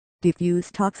Diffuse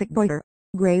toxic goiter,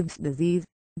 Graves' disease,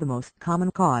 the most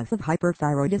common cause of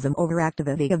hyperthyroidism,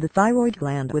 overactivity of the thyroid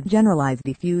gland with generalized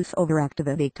diffuse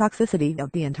overactivity, toxicity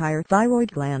of the entire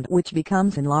thyroid gland which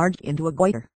becomes enlarged into a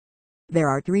goiter. There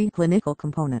are three clinical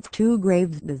components to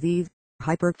Graves' disease: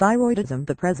 hyperthyroidism,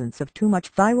 the presence of too much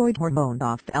thyroid hormone;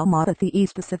 ophthalmopathy,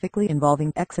 specifically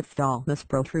involving exophthalmos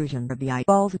protrusion of the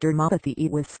eyeballs; dermatopathy,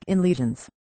 with skin lesions.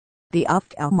 The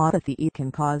ophthalmopathy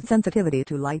can cause sensitivity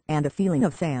to light and a feeling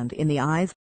of sand in the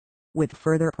eyes. With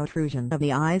further protrusion of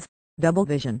the eyes, double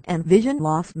vision and vision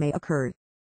loss may occur.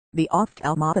 The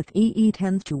ophthalmopathy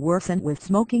tends to worsen with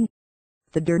smoking.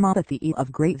 The dermatopathy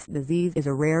of Graves' disease is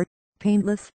a rare,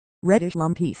 painless, reddish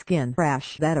lumpy skin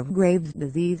rash. That of Graves'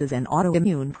 disease is an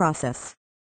autoimmune process.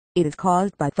 It is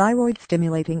caused by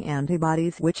thyroid-stimulating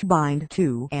antibodies which bind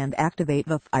to and activate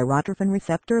the thyrotrophin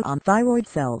receptor on thyroid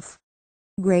cells.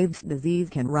 Graves' disease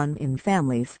can run in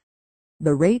families.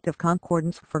 The rate of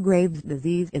concordance for Graves'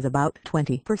 disease is about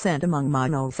 20% among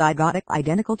monozygotic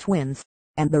identical twins,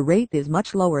 and the rate is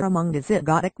much lower among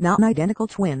dizygotic non-identical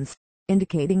twins,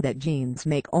 indicating that genes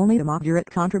make only a moderate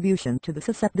contribution to the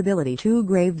susceptibility to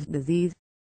Graves' disease.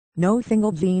 No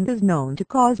single gene is known to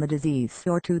cause the disease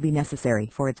or to be necessary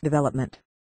for its development.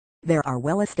 There are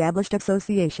well-established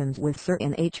associations with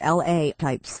certain HLA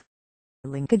types.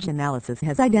 Linkage analysis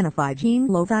has identified gene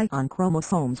loci on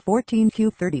chromosomes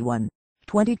 14q31,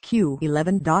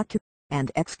 20q11.2,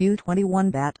 and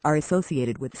xq21 that are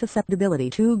associated with susceptibility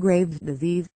to Graves'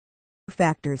 disease.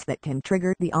 Factors that can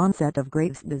trigger the onset of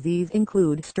Graves' disease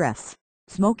include stress,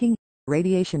 smoking,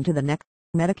 radiation to the neck,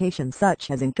 medications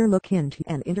such as interleukin-2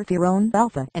 and interferon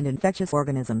alpha, and infectious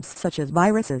organisms such as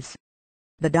viruses.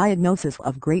 The diagnosis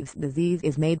of Graves' disease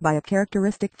is made by a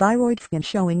characteristic thyroid scan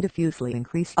showing diffusely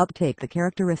increased uptake. The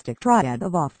characteristic triad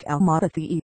of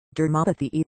ophthalmopathy,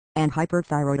 dermatopathy, and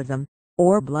hyperthyroidism,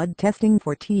 or blood testing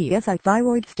for TSI,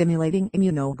 thyroid-stimulating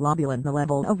immunoglobulin, the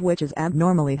level of which is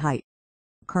abnormally high.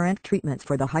 Current treatments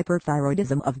for the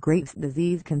hyperthyroidism of Graves'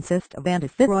 disease consist of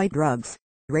antithyroid drugs,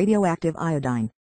 radioactive iodine,